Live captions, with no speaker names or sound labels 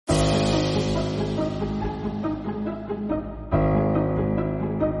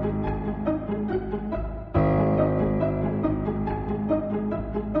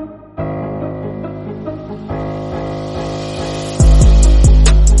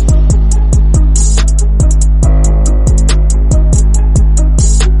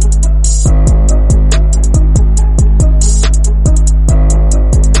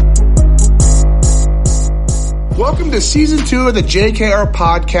Season 2 of the JKR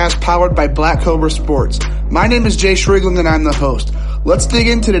podcast powered by Black Cobra Sports. My name is Jay Shrigland and I'm the host. Let's dig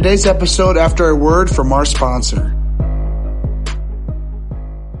into today's episode after a word from our sponsor.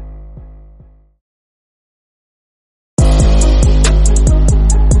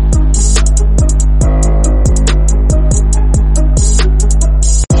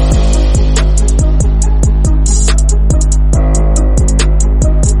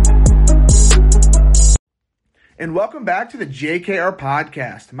 And welcome back to the JKR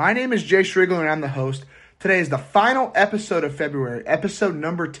podcast. My name is Jay Shrigland and I'm the host. Today is the final episode of February, episode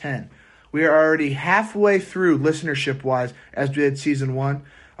number 10. We are already halfway through listenership-wise as we did season 1.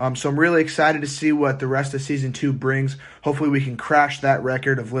 So I'm really excited to see what the rest of season 2 brings. Hopefully we can crash that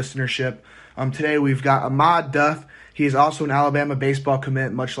record of listenership. Today we've got Ahmaad Duff. He is also an Alabama baseball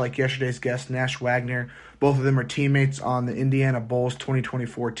commit, much like yesterday's guest, Nash Wagner. Both of them are teammates on the Indiana Bulls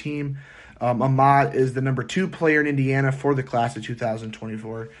 2024 team. Ahmaad is the number 2 player in Indiana for the class of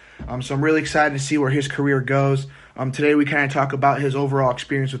 2024. So I'm really excited to see where his career goes. Today we kind of talk about his overall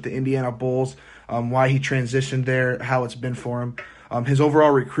experience with the Indiana Bulls, why he transitioned there, how it's been for him, his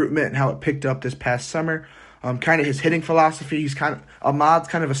overall recruitment and how it picked up this past summer, kind of his hitting philosophy. Ahmaad's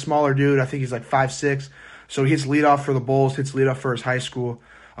kind of a smaller dude. I think he's like 5'6", so he hits leadoff for the Bulls, hits leadoff for his high school.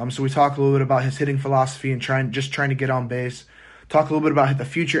 So we talk a little bit about his hitting philosophy and trying to get on base. Talk a little bit about the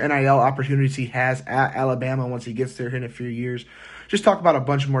future NIL opportunities he has at Alabama once he gets there in a few years. Just talk about a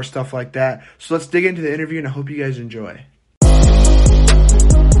bunch more stuff like that. So let's dig into the interview, and I hope you guys enjoy.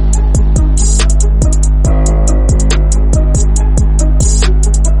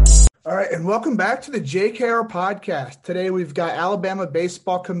 All right, and welcome back to the JKR podcast. Today we've got Alabama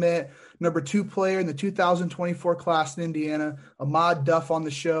baseball commit, number 2 player in the 2024 class in Indiana, Ahmaad Duff on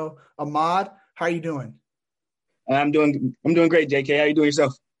the show. Ahmaad, how are you doing? I'm doing great, JK. How you doing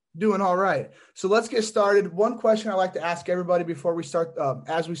yourself? Doing all right. So let's get started. One question I like to ask everybody before we start,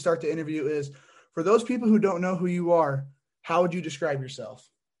 as we start the interview, is for those people who don't know who you are, how would you describe yourself?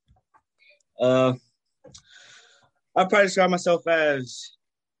 I'd probably describe myself as,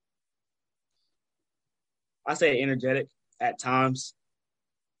 I say, energetic at times.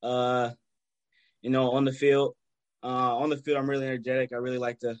 On the field, I'm really energetic. I really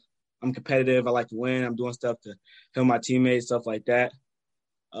like to. I'm competitive. I like to win. I'm doing stuff to help my teammates, stuff like that.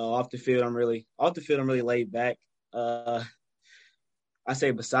 Off the field, I'm really laid back. I say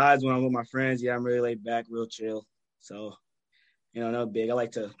besides when I'm with my friends, I'm really laid back, real chill. So, no big. I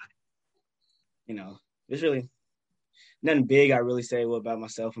like to, there's really nothing big I really say about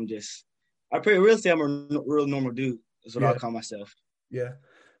myself. I pretty really say I'm a real normal dude. That's what I'll call myself. Yeah.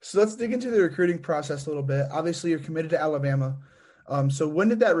 So let's dig into the recruiting process a little bit. Obviously, you're committed to Alabama. So when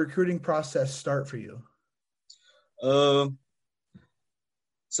did that recruiting process start for you? So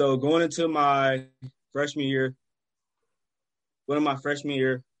going into my freshman year,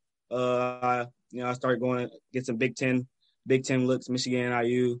 I started going to get some Big Ten looks, Michigan,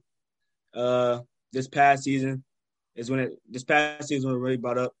 IU. This past season was really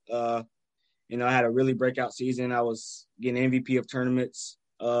brought up. I had a really breakout season. I was getting MVP of tournaments.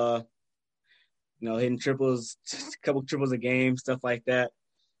 Hitting triples, a couple triples a game, stuff like that.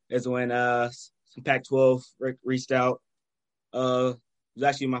 Is when some Pac-12 reached out. It was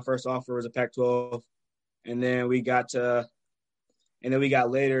actually my first offer was a Pac-12, and then we got later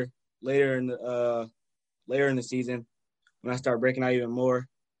in the season when I started breaking out even more.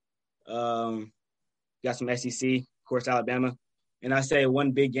 Got some SEC, of course, Alabama, and I say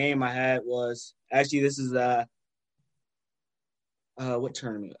one big game I had was actually this is what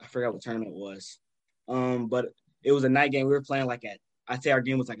tournament? I forgot what tournament it was. But it was a night game. We were playing I'd say our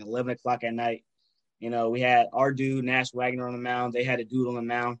game was 11 o'clock at night. We had our dude, Nash Wagner, on the mound. They had a dude on the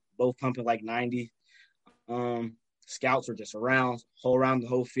mound, both pumping 90. Scouts were just around the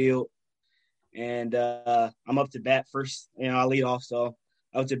whole field. And I'm up to bat first. I lead off. So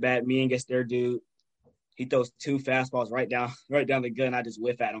up to bat, me and gets their dude. He throws 2 fastballs right down the gun. I just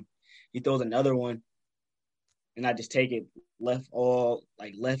whiff at him. He throws another one, and I just take it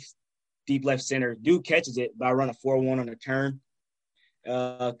deep left center. Dude catches it, but I run a 4-1 on the turn.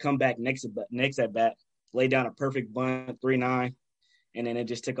 Come back next at bat, lay down a perfect bunt, 3-9, and then it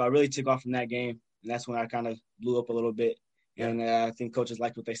just really took off from that game. And that's when I kind of blew up a little bit. And I think coaches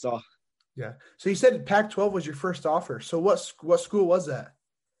liked what they saw. Yeah. So you said Pac-12 was your first offer. So what school was that?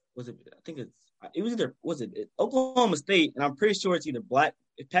 Was it Oklahoma State, and I'm pretty sure it's either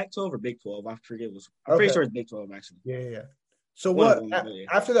Pac-12 or Big 12. I forget. I'm pretty sure it's Big 12 actually. Yeah. So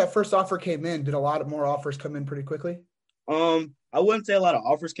after that first offer came in, did a lot of more offers come in pretty quickly? I wouldn't say a lot of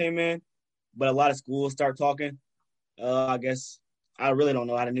offers came in, but a lot of schools start talking. I guess I really don't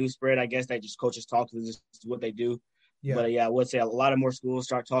know how the news spread. I guess they just coaches talk to this is what they do. Yeah. But yeah, I would say a lot of more schools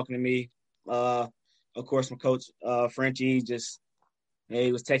start talking to me. Of course, my coach Frenchie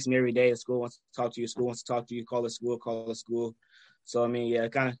he was texting me every day. The school wants to talk to you. School wants to talk to you. Call the school. Call the school. So I mean, yeah,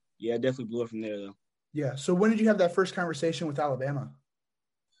 definitely blew it from there though. Yeah. So when did you have that first conversation with Alabama?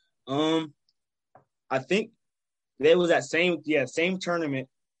 Um, I think it was that same tournament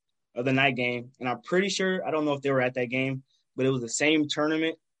of the night game, and I'm pretty sure I don't know if they were at that game, but it was the same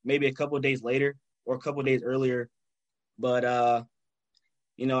tournament, maybe a couple of days later or a couple of days earlier. But I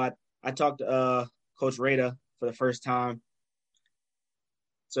talked to Coach Rada for the first time.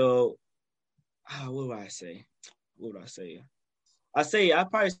 So what do I say? What would I say? I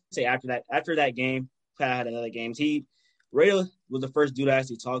probably say after that game, I had another games. Rada was the first dude I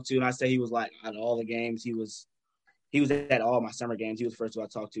actually talked to, and I say he was like out of all the games, he was at all my summer games. He was the first dude I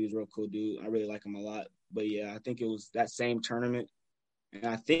talked to. He was a real cool dude. I really like him a lot. But yeah, I think it was that same tournament. And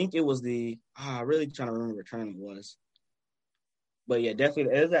I think it was I'm really trying to remember what tournament it was. But yeah,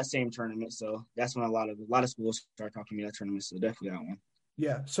 definitely it was that same tournament. So that's when a lot of schools started talking to me that tournament. So definitely that one.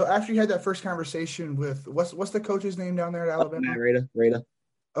 Yeah. So after you had that first conversation with what's the coach's name down there at Alabama? Matt Rada.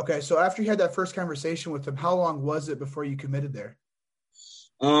 Okay. So after you had that first conversation with him, how long was it before you committed there?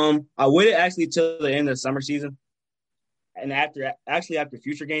 I waited actually till the end of the summer season. And after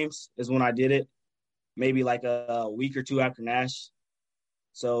future games is when I did it, maybe like a week or two after Nash.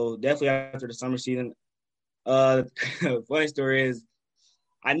 So definitely after the summer season. Funny story is,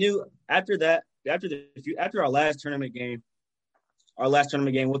 I knew after our last tournament game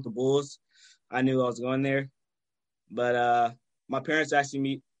with the Bulls, I knew I was going there. But my parents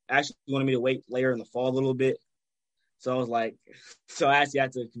actually wanted me to wait later in the fall a little bit. So I was like, I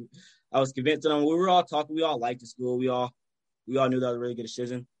was convinced of them. We were all talking. We all liked the school. We all knew that was a really good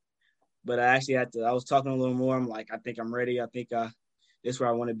decision. But I was talking a little more. I'm like, I think I'm ready. I think this is where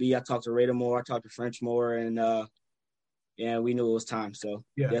I want to be. I talked to Rada more. I talked to French more. And we knew it was time. So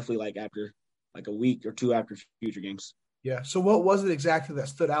definitely like after like a week or two after future games. Yeah. So what was it exactly that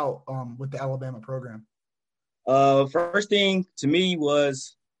stood out with the Alabama program? First thing to me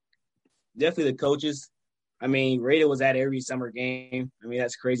was definitely the coaches. I mean, Rada was at every summer game. I mean,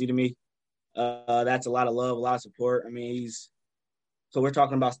 that's crazy to me. That's a lot of love, a lot of support. I mean, so we're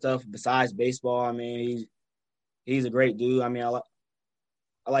talking about stuff besides baseball. I mean, he's a great dude. I mean, I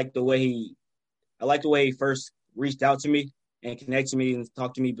like the way he first reached out to me and connected to me and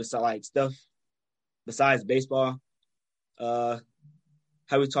talked to me stuff besides baseball. How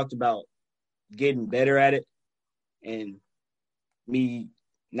we talked about getting better at it and me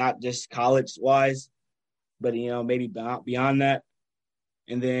not just college wise, but maybe beyond that.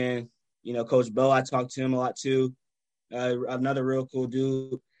 And then Coach Bo, I talked to him a lot too. Another real cool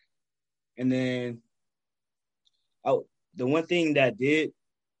dude. And then the one thing that did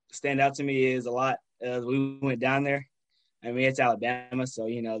stand out to me is a lot as we went down there. I mean, it's Alabama, so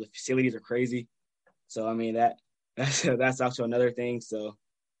the facilities are crazy. So I mean that's also another thing. So,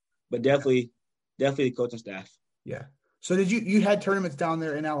 but definitely the coaching staff. Yeah. So did you had tournaments down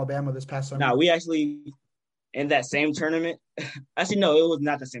there in Alabama this past summer? No, we actually in that same tournament. Actually, no, it was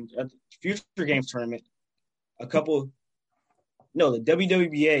not the same future games tournament. The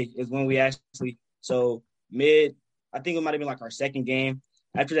WWBA is when we actually I think it might have been like our second game.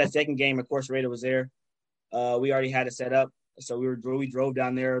 After that second game, of course, Rada was there. We already had it set up, so we drove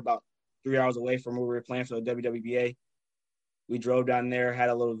down there about 3 hours away from where we were playing for the WWBA. We drove down there, had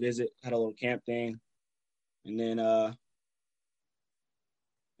a little visit, had a little camp thing, and then I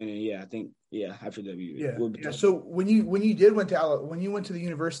think after WWBA. Yeah. So when you went to the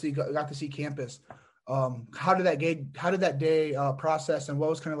university, got to see campus. How did that day process, and what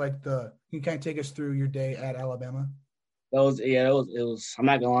was kind of like can you kind of take us through your day at Alabama? It was. I'm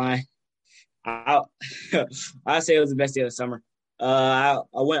not gonna lie. I say it was the best day of the summer. I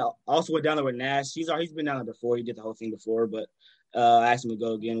also went down there with Nash. He's been down there before. He did the whole thing before, but I asked him to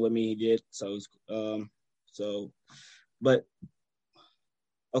go again with me. He did. So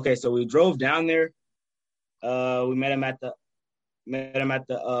we drove down there. We met him at the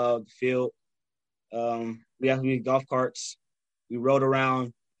field. We had golf carts. We rode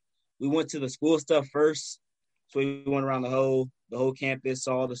around. We went to the school stuff first. So we went around the whole campus,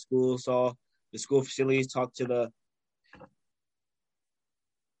 saw the school facilities, talked to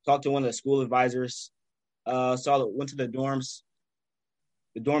one of the school advisors. Went to the dorms.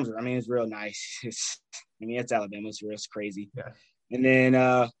 The dorms I mean, it's real nice. It's Alabama. It's crazy. Yeah. And then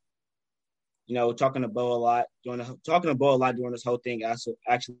talking to Bo a lot during this whole thing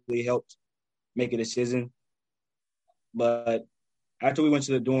actually helped make a decision. But after we went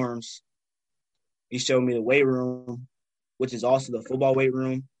to the dorms, he showed me the weight room, which is also the football weight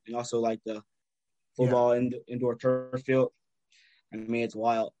room, and also like the football in the indoor turf field. I mean, it's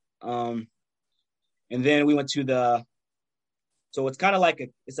wild. And then we went to so it's kind of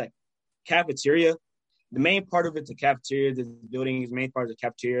like it's a cafeteria. The main part of it's a cafeteria. The building is main part of the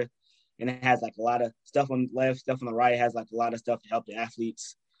cafeteria, and it has like a lot of stuff on the left, stuff on the right. It has like a lot of stuff to help the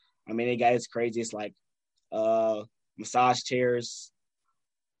athletes. I mean, it's crazy. It's like massage chairs,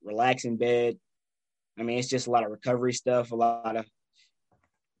 relaxing bed. I mean, it's just a lot of recovery stuff, a lot of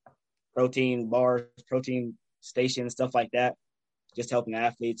protein bars, protein stations, stuff like that, just helping the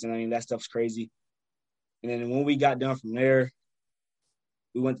athletes. And I mean, that stuff's crazy. And then when we got done from there,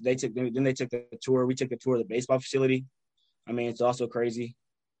 they took the tour. We took the tour of the baseball facility. I mean, it's also crazy.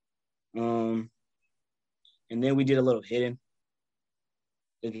 And then we did a little hitting,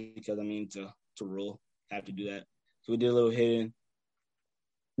 just because I mean to rule, have to do that. So we did a little hitting.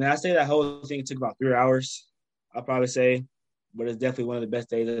 And I say that whole thing took about 3 hours, I'll probably say, but it's definitely one of the best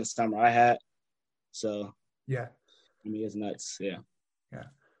days of the summer I had. So yeah, I mean, it's nuts. Yeah.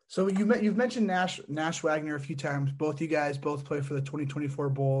 So you've mentioned Nash Wagner a few times. Both you guys play for the 2024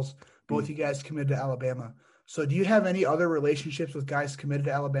 Bulls. Both you guys committed to Alabama. So do you have any other relationships with guys committed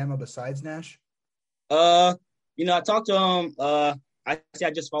to Alabama besides Nash? I talked to him. I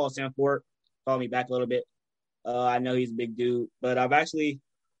just followed Sam Ford. Follow me back a little bit. I know he's a big dude, but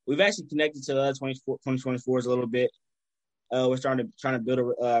we've actually connected to the other 2024s a little bit. We're trying to build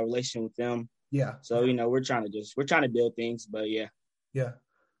a relation with them. Yeah. So we're trying to build things, but yeah. Yeah.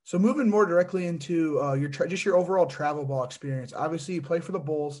 So moving more directly into your overall travel ball experience. Obviously, you play for the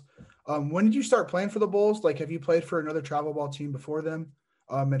Bulls. When did you start playing for the Bulls? Like, have you played for another travel ball team before them?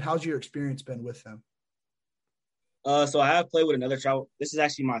 And how's your experience been with them? So I have played with another travel. This is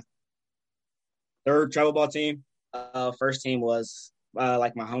actually my third travel ball team. First team was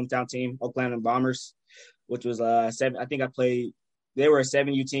like my hometown team, Oakland Bombers, which was 7. I think I played. They were a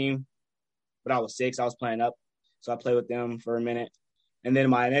 7U team, but I was 6. I was playing up, so I played with them for a minute. And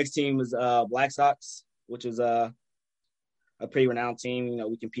then my next team was Black Sox, which was a pretty renowned team.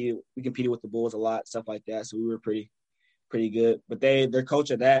 We competed with the Bulls a lot, stuff like that. So we were pretty good. But their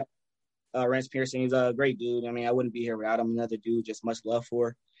coach of that, Rance Pearson, he's a great dude. I mean, I wouldn't be here without him. Another dude, just much love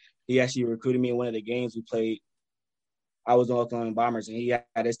for. He actually recruited me in one of the games we played. I was on Oakland Bombers, and he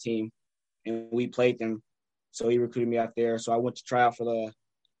had his team, and we played them. So he recruited me out there. So I went to try out for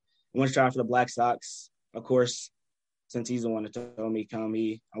the Black Sox, of course. Since he's the one that told me come,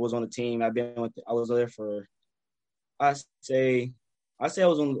 I was on the team. I was there for, I say I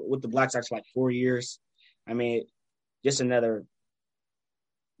was with the Black Sox for like 4 years. I mean, just another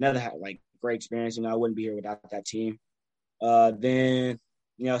like great experience. I wouldn't be here without that team. Then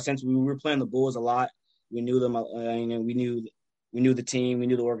since we were playing the Bulls a lot, we knew them. We knew the team, we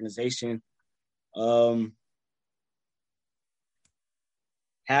knew the organization.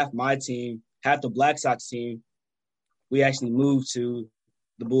 Half my team, half the Black Sox team, we actually moved to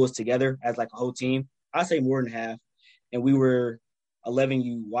the Bulls together as like a whole team. I'd say more than half. And we were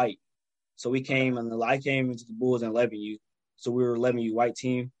 11U white. So I came into the Bulls in 11U. So we were 11U white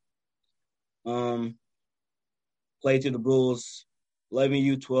team. Played through the Bulls,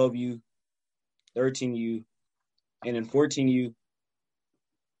 11U, 12U, 13U, and then 14U.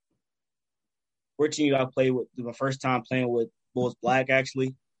 14U, I played with my first time playing with Bulls Black,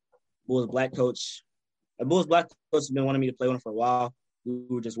 actually. Bulls Black coach. The Bulls Black coach has been wanting me to play with him for a while. We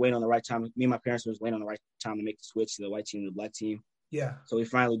were just waiting on the right time. Me and my parents were just waiting on the right time to make the switch to the white team to the black team. Yeah. So we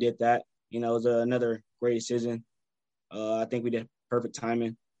finally did that. It was another great decision. I think we did perfect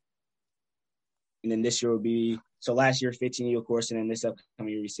timing. And then this year will be – so last year 15U, of course, and then this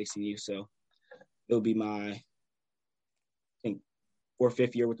upcoming year will be 16U. So it will be my, I think, 4th or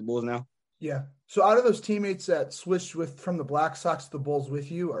 5th year with the Bulls now. Yeah. So out of those teammates that switched from the Black Sox to the Bulls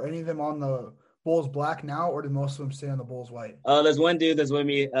with you, are any of them on the Bulls Black now, or did most of them stay on the Bulls White? There's one dude that's with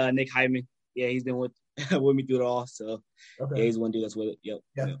me, Nick Hyman. Yeah, he's been with me through it all. So okay. Yeah, he's one dude that's with it. Yep.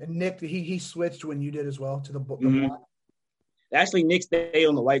 Yeah. Yep. And Nick, he switched when you did as well to the mm-hmm. Black. Actually, Nick stayed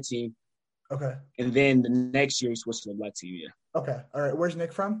on the white team. Okay. And then the next year he switched to the black team. Yeah. Okay. All right. Where's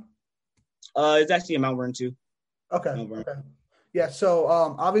Nick from? It's actually in Mount Vernon too. Okay. Okay. Yeah. So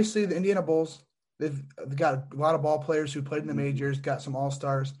obviously the Indiana Bulls, they've got a lot of ball players who played in the majors, got some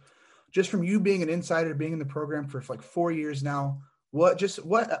all-stars. Just from you being an insider, being in the program for like 4 years now, from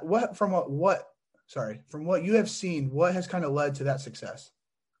what you have seen, what has kind of led to that success?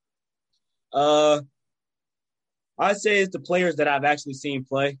 I'd say it's the players that I've actually seen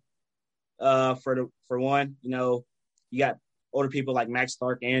play. For one, you got older people like Max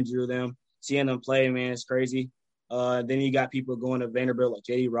Clark, Andrew, them seeing them play, man, it's crazy. Then you got people going to Vanderbilt like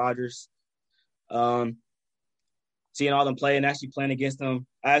J.D. Rogers. seeing all them play and actually playing against them.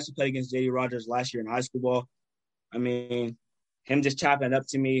 I actually played against J.D. Rogers last year in high school ball. I mean, him just chopping it up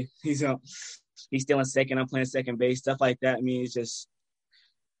to me. He's stealing second. I'm playing second base, stuff like that. I mean, he's just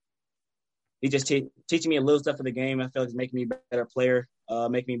teaching me a little stuff of the game. I feel like it's making me a better player,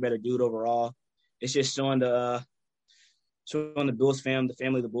 making me a better dude overall. It's just showing the Bulls fam, the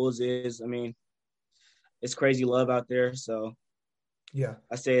family the Bulls is. I mean, it's crazy love out there. So Yeah,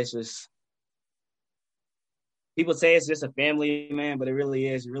 I say it's just people say it's just a family, man, but it really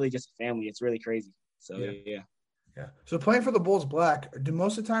is. It's really just a family. It's really crazy. So yeah. Yeah. So playing for the Bulls Black, do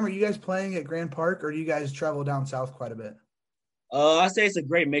most of the time are you guys playing at Grand Park or do you guys travel down south quite a bit? I say it's a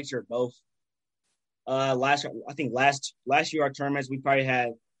great mixture of both. Last year our tournaments we probably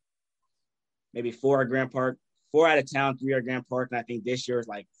had maybe 4 at Grand Park, 4 out of town, 3 at Grand Park, and I think this year is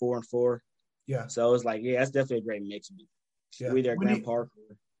like 4 and 4. Yeah. So it's like that's definitely a great mix. Yeah. We're either at Grand Park.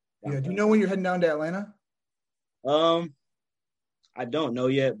 Yeah. Do you know when you're heading down to Atlanta? I don't know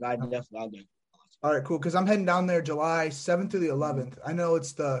yet, but I'll go. All right, cool. Because I'm heading down there July 7th through the 11th. I know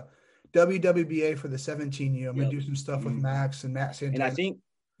it's the WWBA for the 17U. I'm gonna do some stuff with Max and Matt Santana. And I think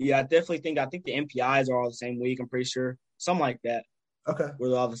the MPIs are all the same week. I'm pretty sure something like that. Okay.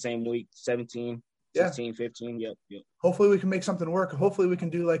 We're all the same week. 17, 16, 15. Yep. Hopefully we can make something work. Hopefully we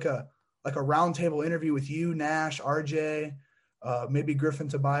can do like a roundtable interview with you, Nash, RJ, maybe Griffin,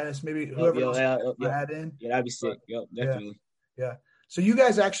 Tobias, maybe whoever else add in. Yeah, that'd be sick. Yep, definitely. Yeah. So you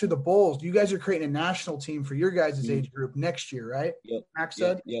guys actually, the Bulls, you guys are creating a national team for your guys' age group next year, right? Yep. Max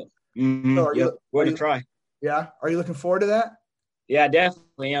said? Yep. Mm-hmm. So we're going to try. Yeah. Are you looking forward to that? Yeah,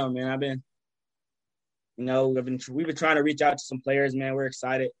 definitely am, man. We've been trying to reach out to some players, man. We're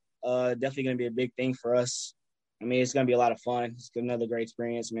excited. Definitely going to be a big thing for us. I mean, it's going to be a lot of fun. It's another great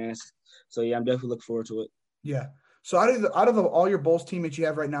experience, man. So, yeah, I'm definitely looking forward to it. Yeah. So out of all your Bulls teammates you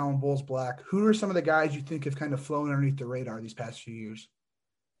have right now in Bulls Black, who are some of the guys you think have kind of flown underneath the radar these past few years?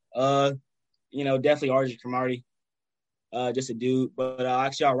 Definitely RJ Cromartie. Just a dude. But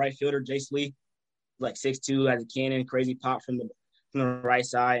actually our right fielder, Jace Lee, like 6'2", has a cannon, crazy pop from the right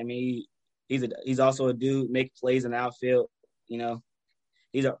side. I mean, he's also a dude, make plays in the outfield. I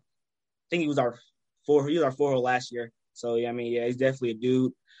think he was our 4-hole last year. So yeah, I mean, yeah, he's definitely a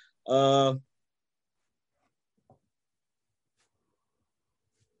dude.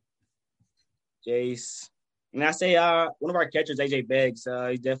 Jace. And I say one of our catchers, AJ Beggs,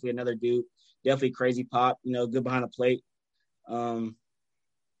 he's definitely another dude. Definitely crazy pop, good behind the plate.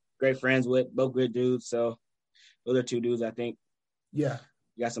 Great friends with, both good dudes. So those are 2 dudes I think. Yeah.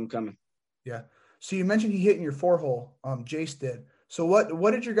 You got something coming. Yeah. So you mentioned he hit in your 4-hole, Jace did. So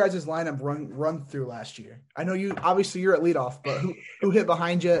what did your guys' lineup run through last year? I know you're at leadoff, but who hit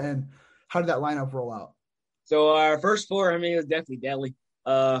behind you and how did that lineup roll out? So our first 4, I mean, it was definitely deadly.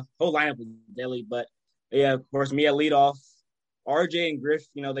 Whole lineup was deadly, but yeah, of course, me at leadoff. RJ and Griff,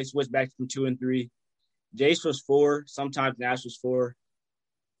 they switched back from 2 and 3. Jace was 4. Sometimes Nash was 4.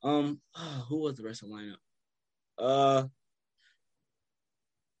 Who was the rest of the lineup?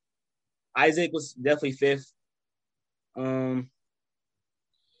 Isaac was definitely 5th. The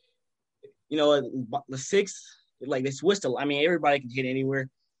 6th, like they switched. I mean, everybody can hit anywhere.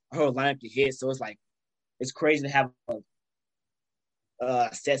 Our whole lineup can hit, so it's crazy to have a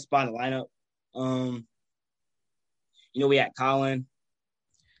set spot in the lineup. We had Colin,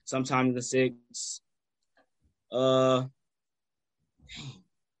 sometimes the 6.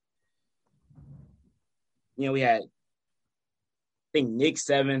 We had, I think Nick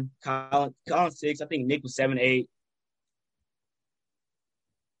 7, Colin 6. I think Nick was 7, 8.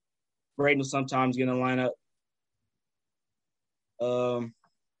 Braden was sometimes getting a lineup.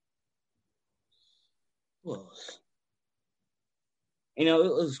 It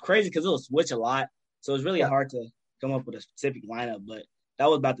was crazy because it was switch a lot, so it was really hard to come up with a specific lineup. But that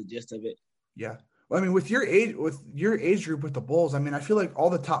was about the gist of it. Yeah. Well, I mean, with your age group with the Bulls, I mean, I feel like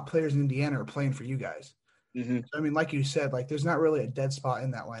all the top players in Indiana are playing for you guys. Mm-hmm. So, I mean, like you said, like there's not really a dead spot in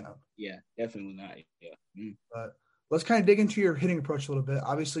that lineup. Yeah, definitely not. Yeah. Mm-hmm. But let's kind of dig into your hitting approach a little bit.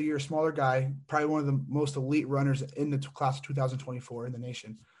 Obviously, you're a smaller guy, probably one of the most elite runners in the class of 2024 in the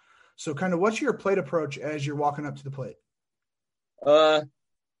nation. So, kind of, what's your plate approach as you're walking up to the plate? As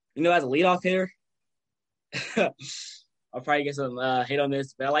a leadoff hitter, I'll probably get some hate on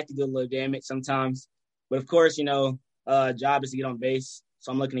this, but I like to do a little damage sometimes. But of course, job is to get on base,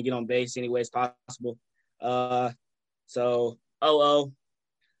 so I'm looking to get on base any way as possible. So I'll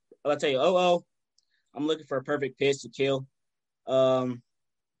tell you, I'm looking for a perfect pitch to kill. A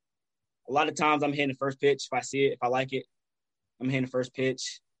lot of times I'm hitting the first pitch if I see it, if I like it. I'm hitting the first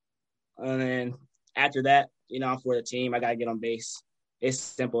pitch, and then after that, I'm for the team. I gotta get on base. It's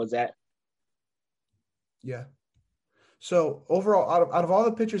simple as that. Yeah. So overall, out of all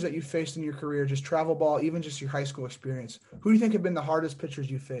the pitchers that you faced in your career, just travel ball, even just your high school experience, who do you think have been the hardest pitchers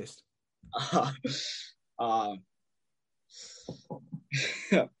you faced? um,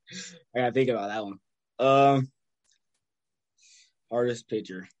 I gotta think about that one. Hardest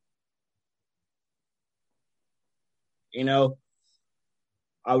pitcher. You know,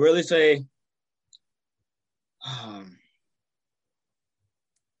 I'll really say,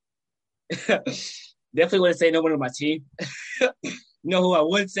 definitely wouldn't say no one on my team. You know who I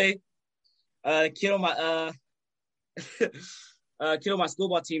would say? Kid on my kid on my school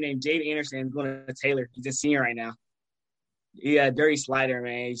ball team named Jade Anderson going to Taylor. He's a senior right now. Yeah, dirty slider,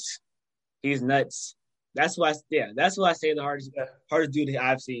 man. He's nuts. That's why I say the hardest dude that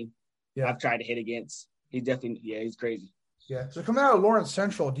I've seen. Yeah. I've tried to hit against. He's crazy. Yeah. So coming out of Lawrence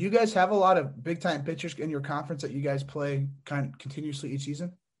Central, do you guys have a lot of big time pitchers in your conference that you guys play kind of continuously each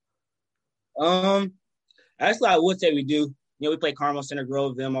season? Actually, I would say we do. You know, we play Carmel, Center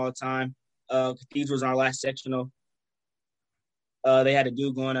Grove, them all the time. Cathedral's our last sectional. They had a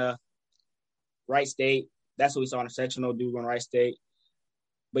dude going to Wright State. That's what we saw in a sectional, dude going to Wright State.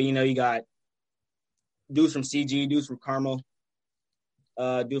 But, you know, you got dudes from CG, dudes from Carmel,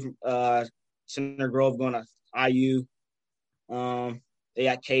 dudes from Center Grove going to IU. They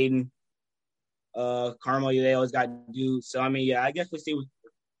got Caden. Carmel, they always got dudes. So, I mean, yeah, I guess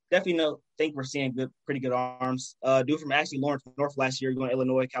think we're seeing pretty good arms. Dude from actually Lawrence North last year going to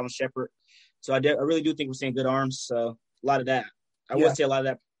Illinois, Calvin Shepard. So I really do think we're seeing good arms. So a lot of that. I would say a lot of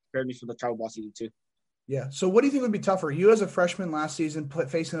that prepared me for the travel ball season too. Yeah. So what do you think would be tougher? You as a freshman last season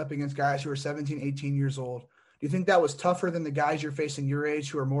facing up against guys who are 17, 18 years old. Do you think that was tougher than the guys you're facing your age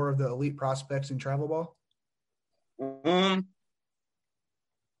who are more of the elite prospects in travel ball? I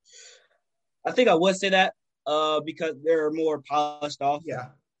think I would say that because they're more polished off. Yeah.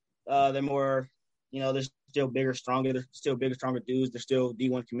 They're more, you know, they're still bigger, stronger. They're still bigger, stronger dudes. They're still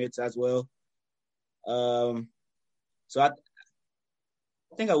D1 commits as well. So I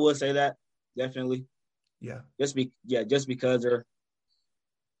think I would say that definitely. Yeah. Just because they're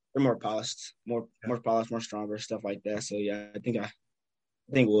more polished, more polished, more stronger, stuff like that. So yeah, I think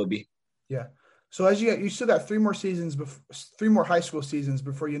it would be. Yeah. So as you still got three more high school seasons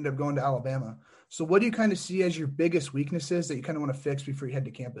before you end up going to Alabama. So what do you kind of see as your biggest weaknesses that you kind of want to fix before you head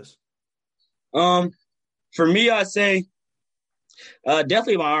to campus? For me, I'd say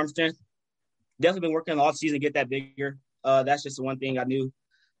definitely my arm strength. Definitely been working all season to get that bigger. That's just the one thing I knew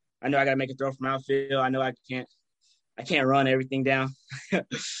I got to make a throw from outfield. I know I can't run everything down. So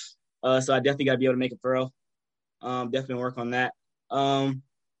I definitely got to be able to make a throw. Definitely work on that.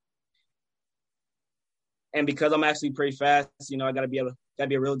 And because I'm actually pretty fast, you know, I got to be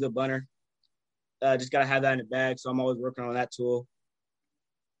a real good bunter. Just got to have that in the bag. So I'm always working on that tool.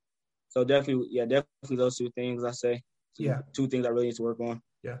 So definitely those two things I say. Two things I really need to work on.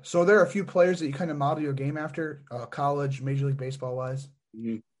 Yeah. So there are a few players that you kind of model your game after, college, Major League Baseball wise.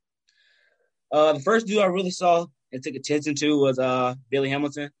 Mm-hmm. The first dude I really saw and took attention to was Billy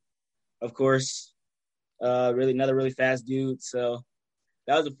Hamilton, of course. Another really fast dude. So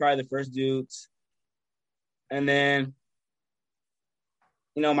that was probably the first dudes. And then,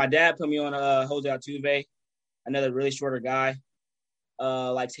 you know, my dad put me on Jose Altuve, another really shorter guy.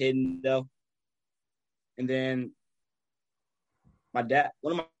 Likes hitting though. And then another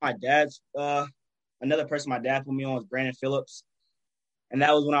person my dad put me on was Brandon Phillips. And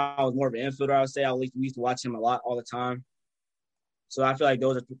that was when I was more of an infielder, I would say. We used to watch him a lot all the time. So I feel like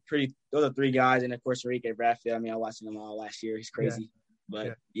those are three guys. And of course, Enrique Bradfield. I mean, I watched him all last year. He's crazy. Yeah.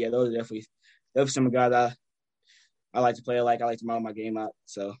 But yeah, those are definitely some guys I like to play like. I like to model my game out.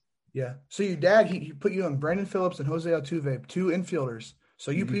 So yeah. So your dad, he put you on Brandon Phillips and Jose Altuve, two infielders.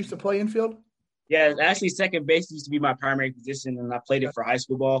 So you used to play infield? Yeah, actually second base used to be my primary position, and I played it for high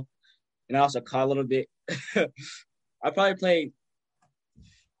school ball. And I also caught a little bit. I probably played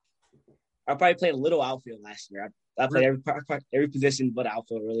a little outfield last year. I played every position but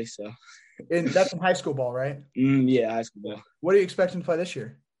outfield, really. So, and that's in high school ball, right? Yeah, high school ball. What are you expecting to play this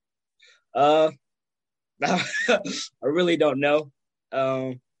year? I really don't know.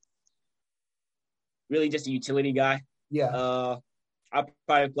 Really, just a utility guy. Yeah. I'll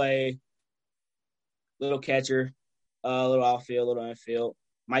probably play little catcher, a little outfield, a little infield.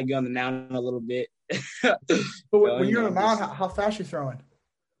 Might go on the mound a little bit. But when you're on the mound, how fast you throwing?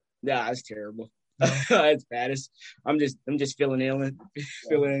 Yeah, it's terrible. It's bad. I'm just filling in.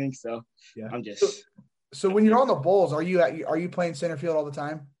 So yeah, I'm just. So when you're on the Bulls, are you playing center field all the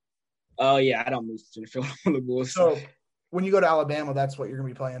time? Oh yeah, I don't move center field on the Bulls. So when you go to Alabama, that's what you're gonna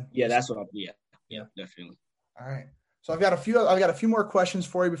be playing. Yeah, that's what. Yeah, definitely. All right. So I've got a few more questions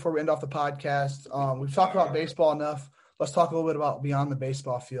for you before we end off the podcast. We've talked about baseball enough. let's talk a little bit about beyond the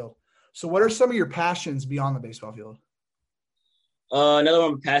baseball field. So what are some of your passions beyond the baseball field? Another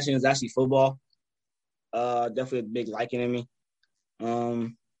one of my passion is actually football. Definitely a big liking in me.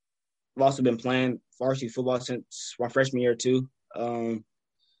 I've also been playing varsity football since my freshman year too. So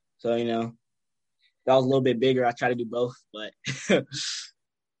that was a little bit bigger. I try to do both, but I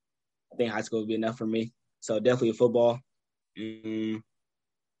think high school would be enough for me. So definitely football.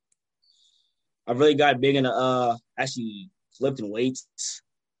 I've really got big into actually lifting weights.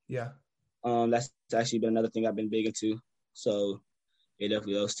 Yeah. That's actually been another thing I've been big into. So yeah,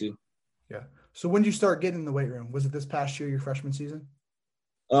 definitely those two. Yeah. So when did you start getting in the weight room? Was it this past year, your freshman season?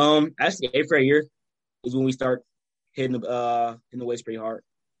 Actually, 8th grade year is when we start hitting the weights pretty hard.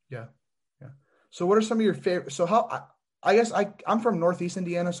 Yeah. Yeah. So what are some of your favorite? So I guess I'm from Northeast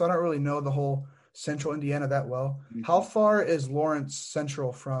Indiana, so I don't really know the whole Central Indiana that well. Mm-hmm. How far is Lawrence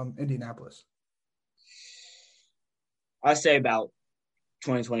Central from Indianapolis? I'd say about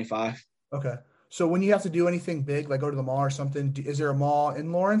 20-25. Okay. So when you have to do anything big, like go to the mall or something, is there a mall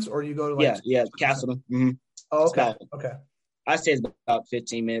in Lawrence, or do you go to Yeah, Castleton. Mm-hmm. Oh, okay. Okay. I'd say it's about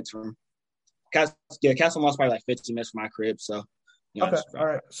 15 minutes from Castle Mall's probably like 15 minutes from my crib. So okay. All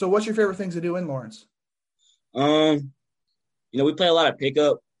right. So what's your favorite things to do in Lawrence? We play a lot of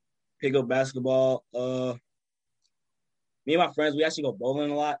pickup basketball. Me and my friends, we actually go bowling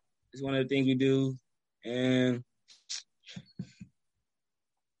a lot. It's one of the things we do. And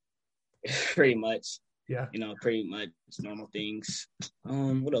pretty much. Yeah. Pretty much normal things.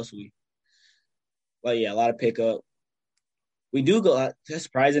 What else a lot of pickup. We do go. It's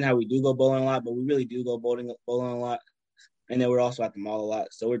surprising how we do go bowling a lot, but we really do go bowling a lot. And then we're also at the mall a lot.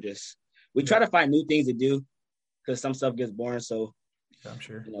 So we try to find new things to do because some stuff gets boring. So I'm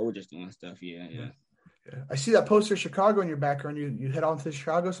sure. We're just doing stuff. Yeah. I see that poster Chicago in your background. You head on to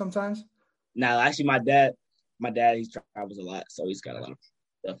Chicago sometimes? No, actually, my dad, he travels a lot, so he's got a lot of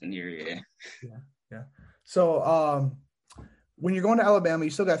stuff in here. Yeah. So, when you're going to Alabama, you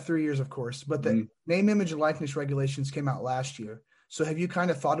still got 3 years, of course, but the name, image, and likeness regulations came out last year. So, have you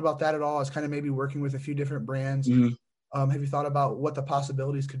kind of thought about that at all? As kind of maybe working with a few different brands. Have you thought about what the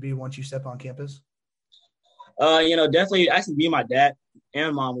possibilities could be once you step on campus? Definitely. Actually, me and my dad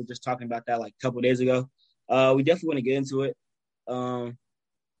and mom were just talking about that like a couple of days ago. We definitely want to get into it.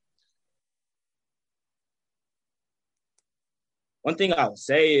 One thing I would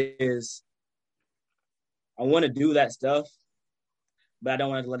say is I want to do that stuff, but I don't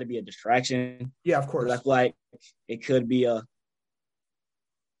want to let it be a distraction. Yeah, of course. I feel like it could be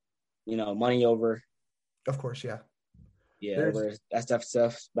money over. Of course, yeah. Yeah, over that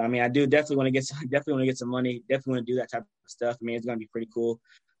stuff. But I mean, I do definitely want to get some money. Definitely want to do that type of stuff. I mean, it's going to be pretty cool.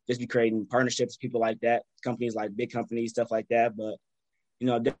 Just be creating partnerships, people like that, companies like big companies, stuff like that. But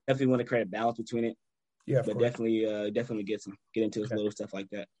definitely want to create a balance between it. Yeah, but definitely get into little stuff like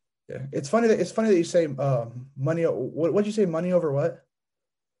that. Yeah, it's funny that you say money. What did you say? Money over what?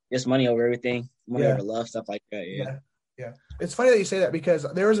 Just money over everything. Money over love, stuff like that. Yeah. It's funny that you say that because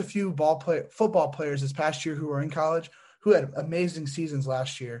there was a few football players this past year who were in college who had amazing seasons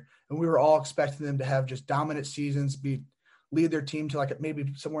last year, and we were all expecting them to have just dominant seasons, lead their team to like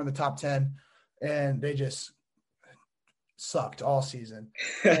maybe somewhere in the top 10, and they just sucked all season.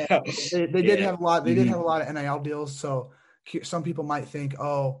 They did have a lot. They did have a lot of NIL deals, so some people might think,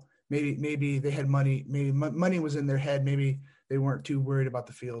 oh, maybe they had money. Maybe money was in their head. Maybe they weren't too worried about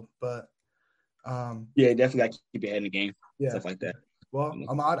the field. But definitely got to keep your head in the game. Stuff like that. Well,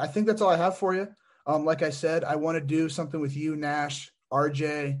 Ahmaad, I think that's all I have for you. Like I said, I want to do something with you, Nash,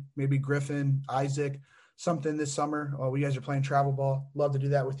 RJ, maybe Griffin, Isaac, something this summer. You guys are playing travel ball. Love to do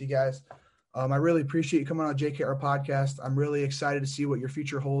that with you guys. I really appreciate you coming on JKR podcast. I'm really excited to see what your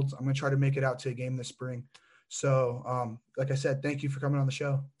future holds. I'm going to try to make it out to a game this spring. So, like I said, thank you for coming on the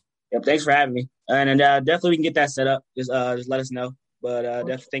show. Yep, thanks for having me. And definitely we can get that set up. Just let us know. But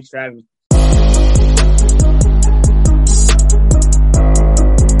definitely thanks for having me.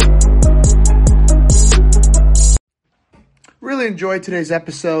 Really enjoyed today's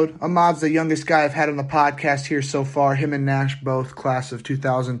episode. Ahmaad's the youngest guy I've had on the podcast here so far. Him and Nash, both class of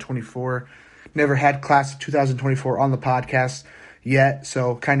 2024. Never had class of 2024 on the podcast yet,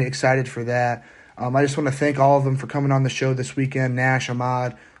 so kind of excited for that. I just want to thank all of them for coming on the show this weekend. Nash,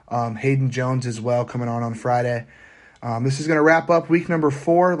 Ahmaad, Hayden Jones as well, coming on Friday. This is going to wrap up week number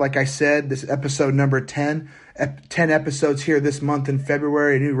 4. Like I said, this is episode number 10. 10 episodes here this month in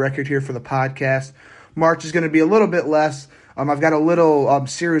February, a new record here for the podcast. March is going to be a little bit less. I've got a little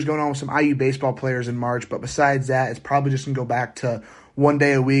series going on with some IU baseball players in March, but besides that, it's probably just going to go back to one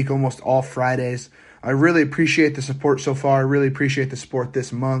day a week, almost all Fridays. I really appreciate the support so far. I really appreciate the support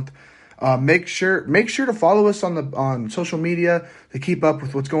this month. Make sure to follow us on social media to keep up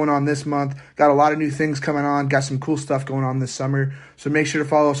with what's going on this month. Got a lot of new things coming on. Got some cool stuff going on this summer. So make sure to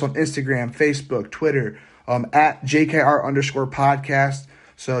follow us on Instagram, Facebook, Twitter, at JKR_podcast.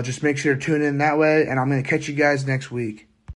 So just make sure to tune in that way, and I'm going to catch you guys next week.